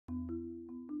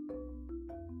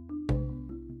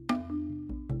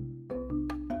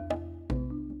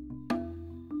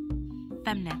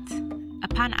FEMNET, a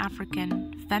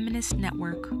Pan-African feminist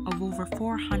network of over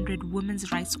 400 women's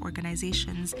rights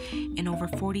organizations in over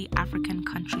 40 African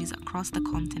countries across the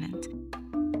continent.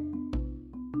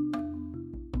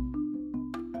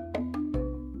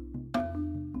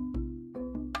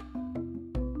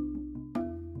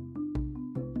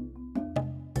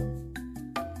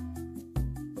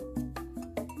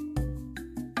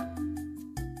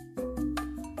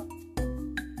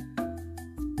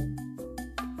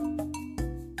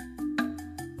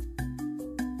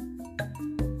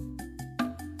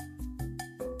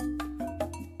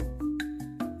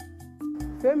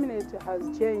 FEMNET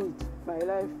has changed my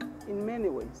life in many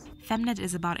ways. FEMNET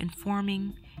is about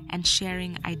informing and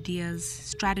sharing ideas,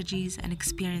 strategies, and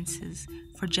experiences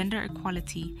for gender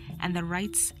equality and the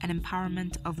rights and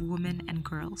empowerment of women and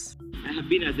girls. I have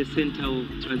been at the center of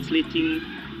translating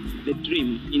the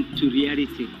dream into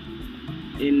reality.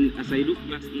 And as I look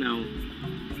back now,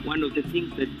 one of the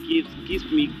things that gives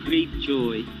me great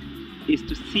joy is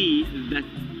to see that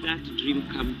dream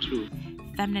come true.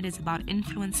 FEMNET is about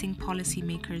influencing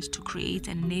policymakers to create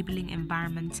an enabling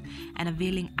environment and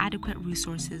availing adequate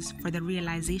resources for the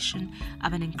realization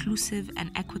of an inclusive and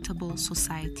equitable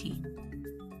society.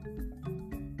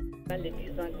 Dans les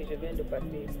 10 ans que je viens de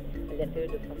passer à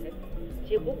l'intérieur de FEMNET,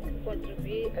 j'ai beaucoup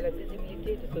contribué à la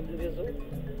visibilité de ce réseau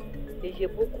et j'ai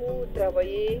beaucoup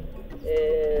travaillé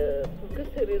pour que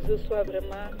ce réseau soit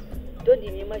vraiment donne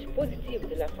une image positive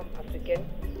de la femme africaine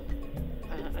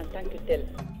en tant que telle.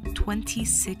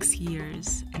 26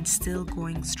 years and still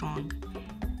going strong,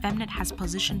 FEMNET has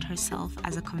positioned herself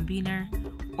as a convener,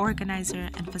 organizer,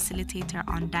 and facilitator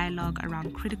on dialogue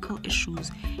around critical issues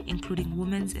including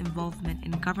women's involvement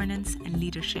in governance and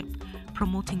leadership,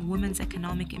 promoting women's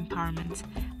economic empowerment,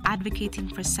 advocating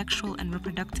for sexual and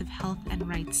reproductive health and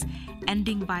rights,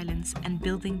 ending violence, and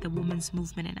building the women's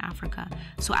movement in Africa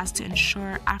so as to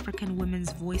ensure African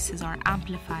women's voices are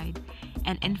amplified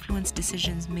and influence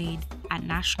decisions made at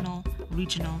national,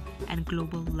 regional, and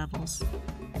global levels.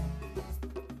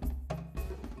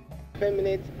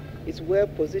 FEMNET is well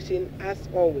positioned, as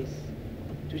always,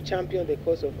 to champion the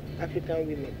cause of African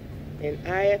women. And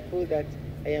I feel that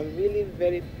I am really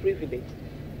very privileged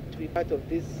to be part of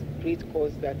this great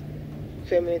cause that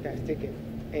FEMNET has taken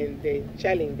and the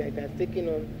challenge that it has taken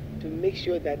on to make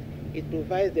sure that it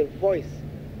provides the voice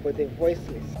for the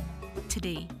voiceless.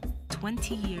 Today,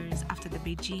 20 years after the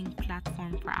Beijing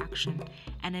Platform for Action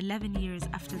and 11 years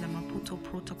after the Maputo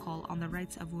Protocol on the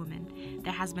Rights of Women,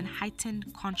 there has been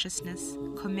heightened consciousness,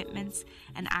 commitments,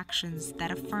 and actions that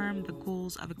affirm the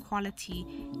goals of equality,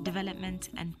 development,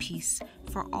 and peace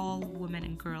for all women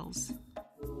and girls.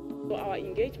 So our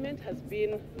engagement has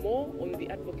been more on the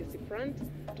advocacy front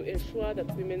to ensure that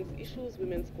women's issues,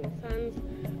 women's concerns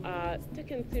are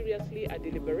taken seriously, are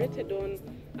deliberated on,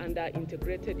 and are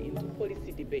integrated into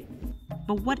policy debates.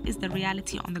 But what is the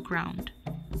reality on the ground?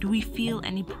 Do we feel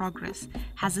any progress?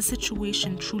 Has the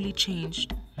situation truly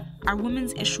changed? Are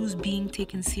women's issues being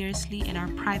taken seriously in our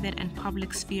private and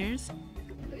public spheres?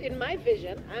 In my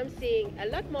vision, I'm seeing a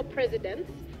lot more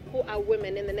presidents who are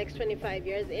women in the next 25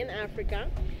 years in Africa.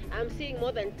 I'm seeing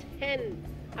more than 10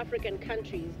 African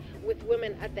countries with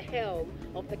women at the helm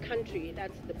of the country.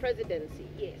 That's the presidency.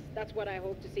 Yes, that's what I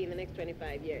hope to see in the next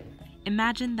 25 years.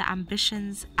 Imagine the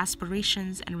ambitions,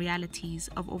 aspirations, and realities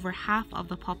of over half of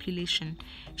the population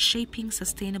shaping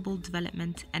sustainable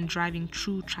development and driving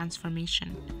true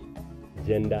transformation.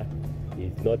 Gender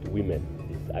is not women,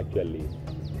 it's actually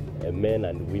men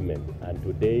and women. And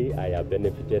today I have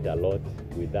benefited a lot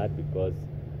with that because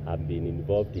I've been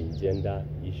involved in gender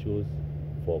issues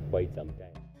for quite some time.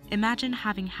 Imagine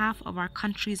having half of our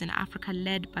countries in Africa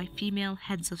led by female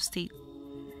heads of state.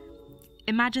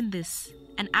 Imagine this,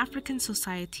 an African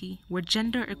society where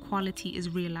gender equality is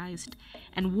realized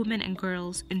and women and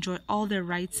girls enjoy all their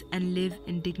rights and live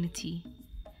in dignity.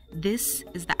 This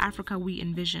is the Africa we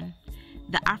envision,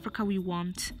 the Africa we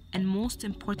want, and most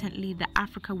importantly, the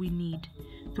Africa we need.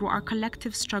 Through our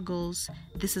collective struggles,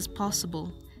 this is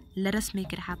possible. Let us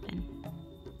make it happen.